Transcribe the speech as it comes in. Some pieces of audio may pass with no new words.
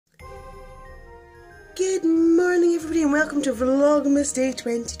everybody and welcome to Vlogmas Day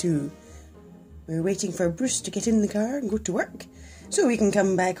 22. We're waiting for Bruce to get in the car and go to work so we can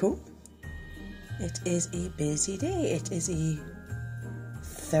come back home. It is a busy day. It is a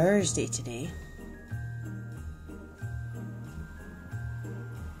Thursday today.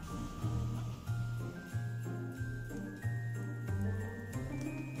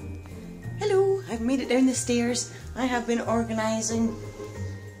 Hello, I've made it down the stairs. I have been organising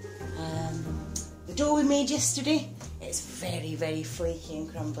the dough we made yesterday. It's very, very flaky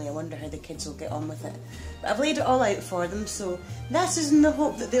and crumbly. I wonder how the kids will get on with it. But I've laid it all out for them, so that is in the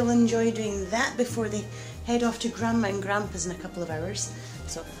hope that they'll enjoy doing that before they head off to Grandma and Grandpa's in a couple of hours.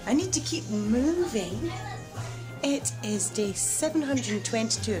 So I need to keep moving. It is day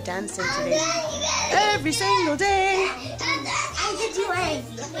 722 of dancing today. Every single day.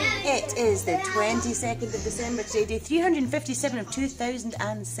 It is the 22nd of December today, day 357 of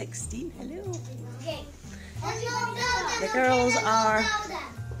 2016. Hello. The girls are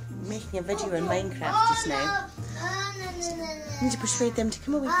making a video in Minecraft just now. I need to persuade them to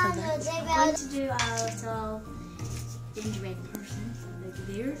come away from that. I'm going to do a little gingerbread person over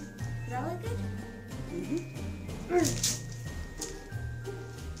there. Does that look good?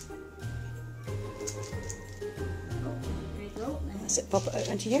 Oh, there you go. That's it, pop it out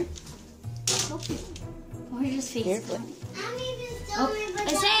onto here. Or just face it.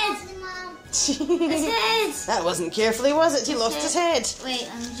 That wasn't carefully, was it? He lost his head. Wait,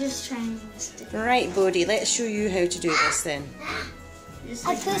 I'm just trying to stick it. Right, Bodie, let's show you how to do this then.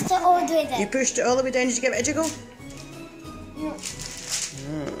 I pushed it all the way down. You pushed it all the way down. Did you give it a jiggle? No.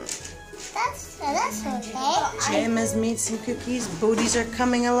 That's okay. Gemma's made some cookies. Bodie's are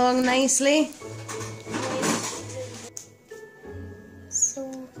coming along nicely. So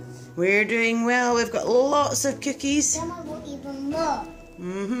We're doing well. We've got lots of cookies. Gemma will even more.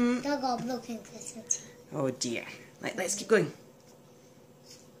 Mm-hmm. Dog got broken Christmas. Oh dear. Right, let's keep going.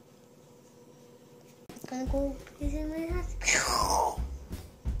 Gonna go in my hat.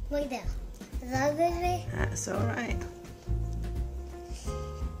 Right there. Is that a good way? That's alright.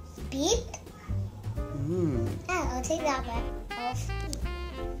 Beep. Mm. Yeah, I'll take that back off.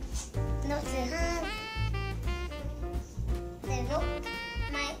 Not too hard. There you go.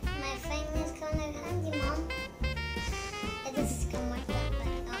 My thing is kind of handy, Mom. This is going to work that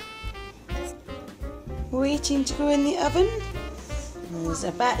way. Waiting to go in the oven. There's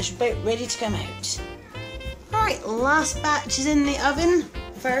a batch about ready to come out. Alright, last batch is in the oven.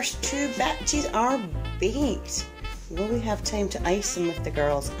 First two batches are baked. Will we have time to ice them with the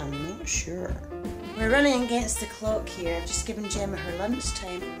girls? I'm not sure. We're running against the clock here. I've just given Gemma her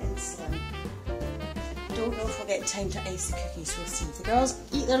lunchtime in Slim. Don't know if we'll get time to ice the cookies. We'll see. If the girls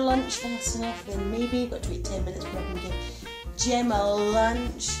eat their lunch fast enough, then maybe. Got to wait 10 minutes before I can give Gemma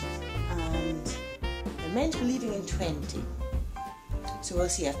lunch. And they're meant to be leaving in 20. So we'll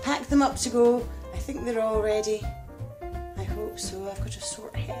see. I've packed them up to go. I think they're all ready. I hope so. I've got a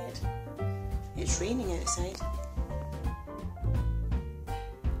sore head. It's raining outside.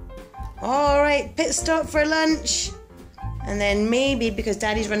 Alright, pit stop for lunch. And then maybe, because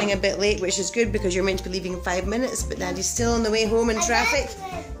Daddy's running a bit late, which is good because you're meant to be leaving in 5 minutes, but Daddy's still on the way home in traffic,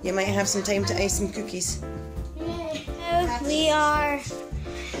 you might have some time to ice some cookies. Now we are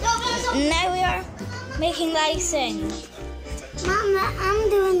making the icing. Mama, I'm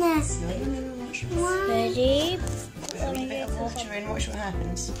doing this. Ready? Put a wee bit of water in, watch what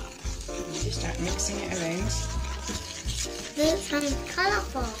happens. You just start mixing it around. This sounds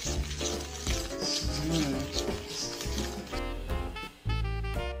colourful.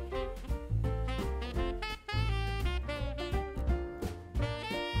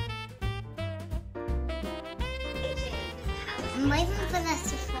 I'm waiting for this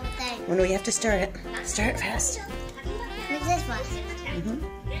to fall down. Oh no, you have to stir it. Stir it fast. Make this fast. I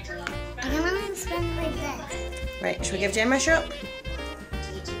can only spin it like this. Right, should we give Gemma a shot?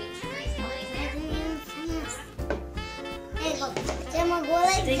 Gemma, go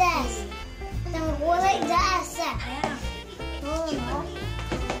like this. Gemma, go like this.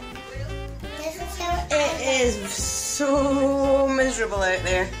 This is how It is so miserable out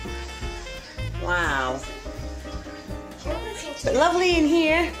there. Wow. But lovely in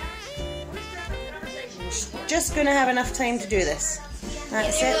here. Just going to have enough time to do this.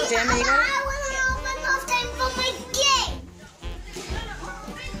 That's it, Gemma, you got it? I want to have enough time for my game.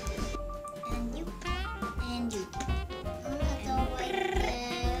 And you. I'm going to go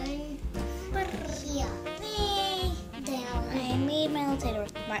right down. I made my little tater.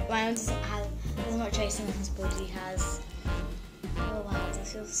 My own doesn't have as much icing as Bodie has. Oh wow,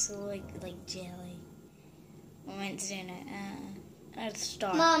 this feels so like jelly. I went to do it. a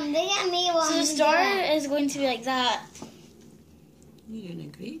star. Mom, they got me one. So the star is going to be like that. You're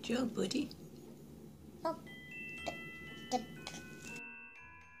doing a great job, buddy. Oh.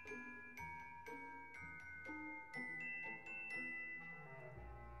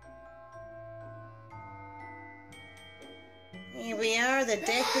 Here we are, the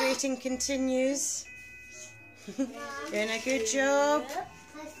decorating continues. Doing a good job.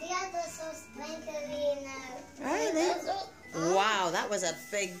 I feel this so sprinkly now. Are they? Wow, that was a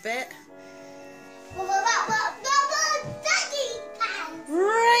big bit.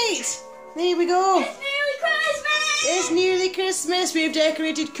 Right, there we go. It's nearly Christmas! It's nearly Christmas. We've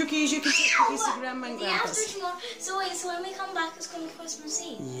decorated cookies. You can take cookies to Grandma and The after Grandpa's. tomorrow. So wait, so when we come back, it's going to be Christmas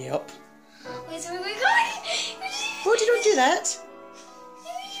Eve. Yep. Wait, so we're going. Bodhi, don't do that.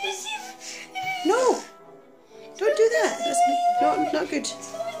 No, don't do that. That's not good.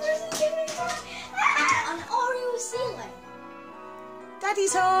 An Oreo ceiling.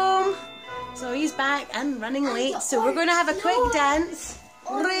 Daddy's home. So he's back and running late. So we're going to have a quick dance,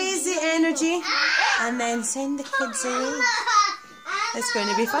 raise the energy, and then send the kids away. It's going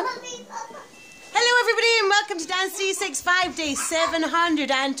to be fun. Hello everybody and welcome to Dance 365 Day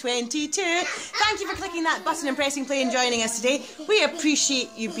 722. Thank you for clicking that button and pressing play and joining us today. We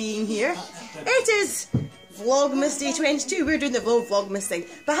appreciate you being here. It is Vlogmas Day 22. We're doing the Vlogmas thing.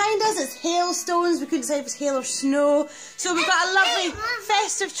 Behind us it's hailstones. We couldn't decide if it's hail or snow. So we've got a lovely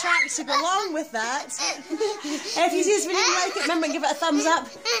festive track to go along with that. If you see this video and you like it, remember to give it a thumbs up.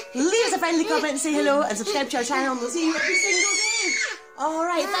 Leave us a friendly comment and say hello and subscribe to our channel and we'll see you every single day.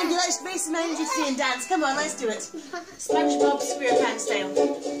 Alright, thank you. Let's raise some energy today and dance. Come on, let's do it. SpongeBob SquarePants style.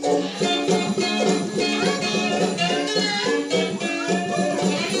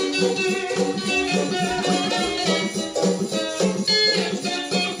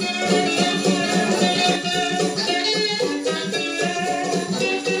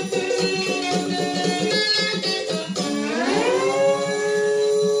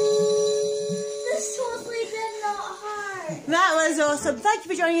 That was awesome. Thank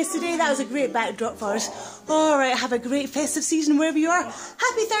you for joining us today. That was a great backdrop for us. Alright, have a great festive season wherever you are.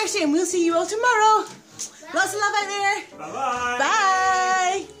 Happy Thursday and we'll see you all tomorrow. Lots of love out there. Bye-bye.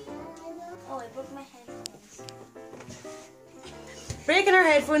 Bye. Oh, I broke my headphones. Breaking our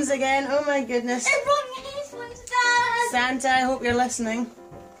headphones again. Oh my goodness. I broke my headphones, Dad. Santa, I hope you're listening.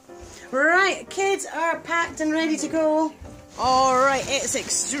 Right, kids are packed and ready to go. Alright, it's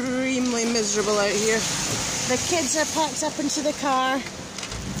extremely miserable out here. The kids are packed up into the car.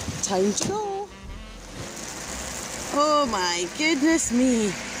 Time to go. Oh my goodness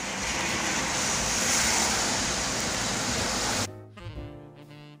me.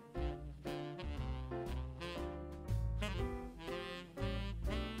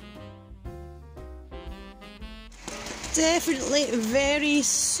 Definitely very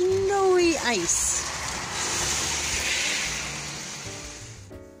snowy ice.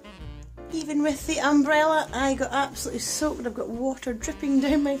 Even with the umbrella, I got absolutely soaked. I've got water dripping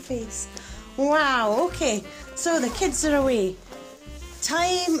down my face. Wow, okay. So the kids are away.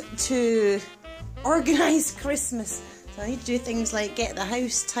 Time to organise Christmas. So I need to do things like get the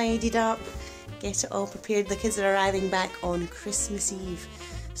house tidied up, get it all prepared. The kids are arriving back on Christmas Eve.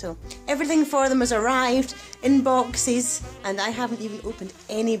 So everything for them has arrived in boxes and I haven't even opened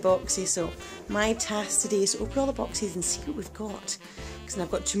any boxes. So my task today is to open all the boxes and see what we've got. Because I've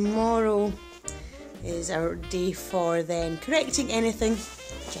got tomorrow is our day for then correcting anything.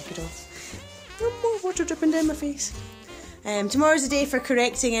 Check it off. No more water dripping down my face. Tomorrow's the day for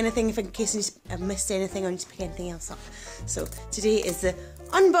correcting anything if in case I've missed anything or need to pick anything else up. So today is the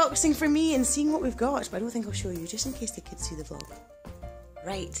unboxing for me and seeing what we've got. But I don't think I'll show you just in case the kids see the vlog.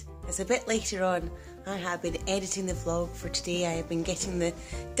 Right, it's a bit later on. I have been editing the vlog for today. I have been getting the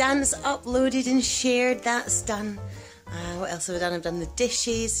dance uploaded and shared. That's done. What else have I done? I've done the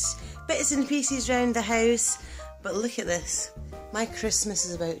dishes, bits and pieces around the house. But look at this. My Christmas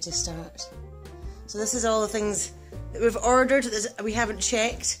is about to start. So this is all the things that we've ordered that we haven't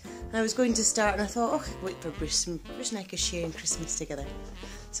checked. And I was going to start and I thought, oh, I could wait for Bruce and I could share Christmas together.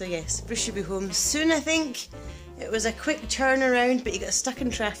 So yes, Bruce should be home soon, I think. It was a quick turnaround, but you got stuck in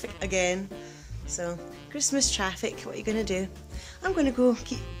traffic again. So, Christmas traffic, what are you going to do? I'm going to go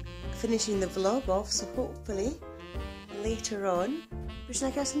keep finishing the vlog off, so hopefully later on, Bruce and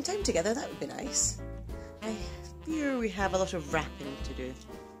I can have some time together. That would be nice. I fear we have a lot of wrapping to do.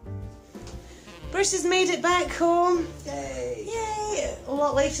 Bruce has made it back home. Yay! Yay! A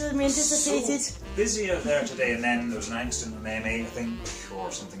lot later than we anticipated. So busy out there today, and then there was an accident with Mamie, I think,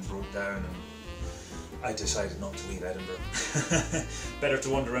 or something broke down, and I decided not to leave Edinburgh. Better to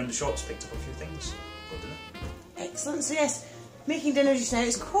wander around the shops, picked up a few things. Good, didn't it? Excellent. So yes, making dinner just now.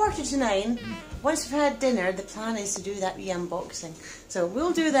 It's 8:45. Once we've had dinner, the plan is to do that wee unboxing. So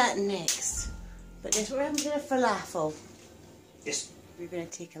we'll do that next. But yes, we're having a falafel. Yes. We're going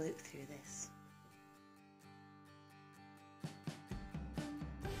to take a look through this.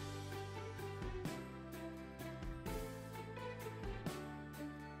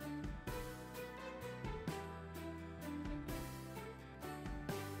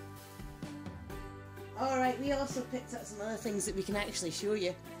 Alright, we also picked up some other things that we can actually show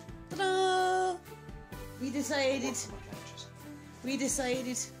you. Ta-da! We decided... You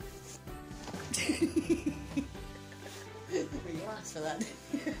asked for that.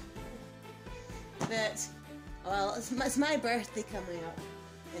 That, well, it's my birthday coming up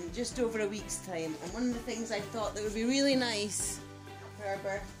in just over a week's time, and one of the things I thought that would be really nice for our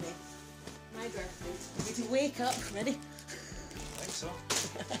birthday, my birthday, would be to wake up, ready? I think so.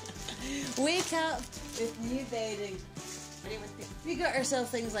 Wake up with new bedding. We got ourselves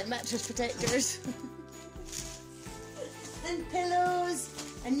things like mattress protectors and pillows,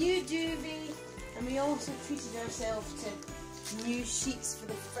 a new duvet, and we also treated ourselves to new sheets for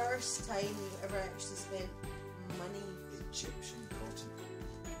the first time we've ever actually spent money. Egyptian cotton.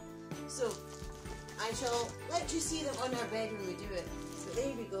 So I shall let you see them on our bed when we do it. So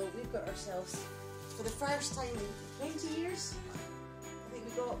there we go, we've got ourselves, for the first time in 20 years, I think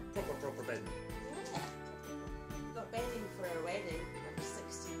we got Proper bed. yeah, we got bedding for our wedding, that was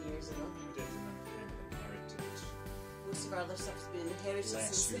 16 years ago. We did inherit Most of our other stuff's been inherited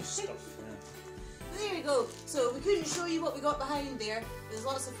less since used then. stuff. Yeah. There we go. So we couldn't show you what we got behind there. There's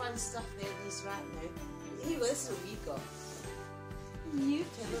lots of fun stuff there in this rack now. Here we go, this is what we've got. New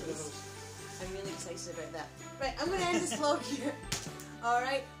pillows. I'm really excited about that. Right, I'm going to end this vlog here.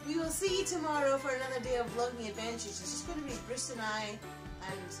 Alright, we will see you tomorrow for another day of vlogging adventures. It's just going to be Bruce and I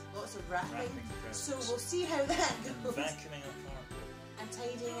and lots of wrapping. So we'll see how that goes. Vacuuming a carpet. And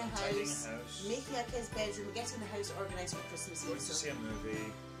tidying a house. Making our kids' bedroom, getting the house organised for Christmas Going Eve. to see a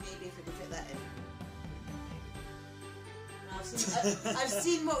movie. Maybe if we can fit that in. I've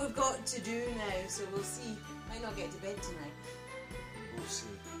seen what we've got to do now, so we'll see. Might not get to bed tonight. We'll see.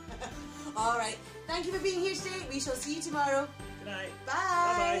 Alright, thank you for being here today. We shall see you tomorrow. Good night. Bye.